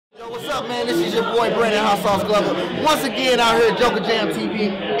What's up, man? This is your boy Brandon Hot Sauce Glover. Once again, out here at Joker Jam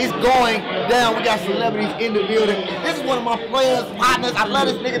TV. It's going down. We got celebrities in the building. This is one of my players, partners. I love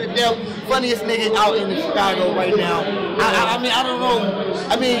this nigga to death. Funniest nigga out in Chicago right now. I mean, I don't know.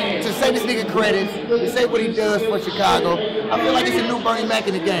 I mean, to say this nigga credits, to say what he does for Chicago, I feel like it's a new Bernie Mac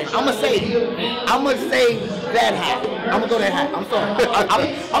in the game. I'ma say that high. I'ma go that high. I'm sorry.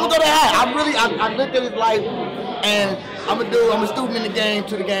 I'ma go that high. I looked at his life and I'm a student in the game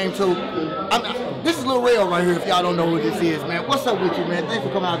to the game too. This is Lil Rel right here, if y'all don't know who this is, man. What's up with you, man? Thanks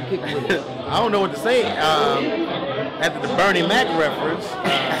for coming out and kicking with me. I don't know what to say. After the Bernie Mac reference,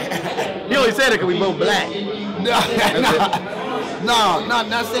 he only said it because we both black. No,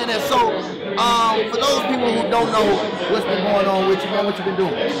 not saying that. So, for those people who don't know what's been going on with you, man, what you been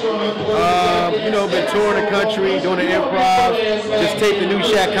doing? You know, been touring the country, doing the improv, just taped the new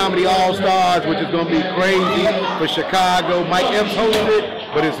Shaq Comedy All-Stars, which is going to be crazy for Chicago. Mike Epps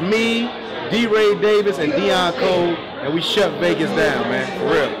hosted, but it's me, D-Ray Davis, and Deion Cole, and we shut Vegas down, man, for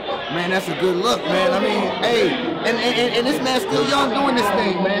real. Man, that's a good look, man. I mean, hey, and this man's still young doing this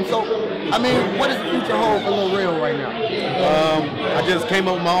thing, man. So, I mean, what does the future hold for Lil Rel right now? I just came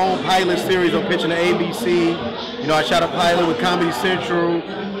up with my own pilot series. I'm pitching to ABC. You know, I shot a pilot with Comedy Central.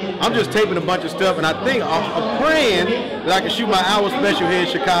 I'm just taping a bunch of stuff, and I think I'm praying that I can shoot my hour special here in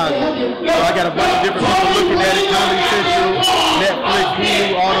Chicago. So I got a bunch of different people looking at it, Comedy Central, Netflix,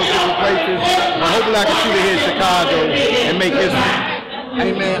 Hulu, all those different places. And hopefully I can shoot it here in Chicago and make history.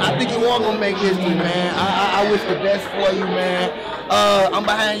 Hey man, I think you are gonna make history, man. I wish the best for you, man. I'm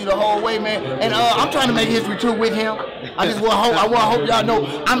behind you the whole way, man. And I'm trying to make history too with him. I hope y'all know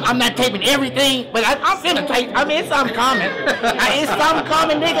I'm not taping everything, but I'm finna tape. I mean, it's something coming. It's something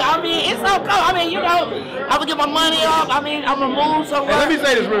coming, nigga. I mean, it's something coming. I mean, you know, I'm gonna get my money up. I mean, I'm gonna move somewhere. Hey, let me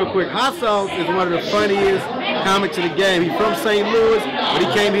say this real quick. Hot Sauce is one of the funniest comics in the game. He's from St. Louis, but he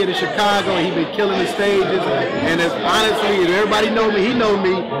came here to Chicago and he been killing the stages. And as honestly, if everybody know me, he know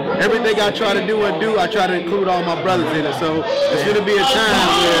me. Everything I try to do, I try to include all my brothers in it. So it's gonna be a time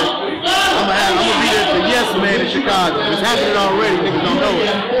where I'm gonna be the yes man in Chicago. It's happening already, niggas don't know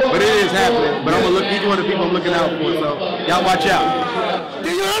it. But it is happening. But he's one of the people I'm looking out for, so y'all watch out.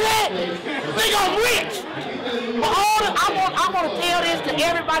 Did you hear that? Think I'm rich. But I want to tell this to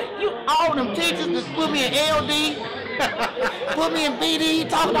everybody. All them teachers that put me in LD, put me in BD,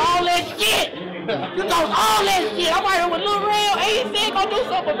 talking all that shit. You talk all that shit. I'm right here with Lil Rel, and he said gonna do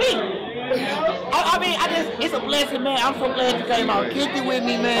something for me. I mean, it's a blessing, man. I'm so glad you came out, kicked it with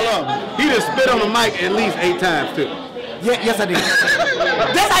me, man. Hold on. He just spit on the mic at least 8 times too. Yeah, yes, I did.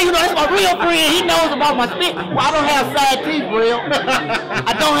 That's how you know that's my real friend. He knows about my spit. Well, I don't have side teeth, Rel.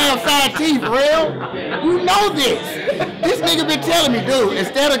 I don't have side teeth, Rel. You know this. This nigga been telling me, dude,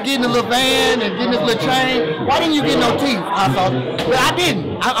 instead of getting a little van and getting this little chain, why didn't you get no teeth? I thought, but I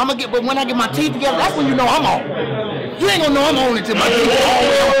didn't. I'm gonna get, but when I get my teeth together, that's when you know I'm on. You ain't gonna know I'm on until my teeth are all the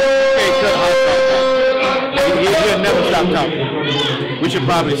way on. Hey, cut Hot Sauce. He'll never stop talking. We should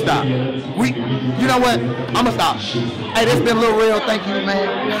probably stop. You know what? I'ma stop. Hey, this been Lil Rel. Thank you,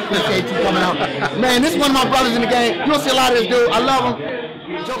 man. Appreciate you coming out. Man, this is one of my brothers in the game. You don't see a lot of this dude. I love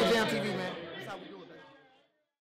him. Joker Jam TV.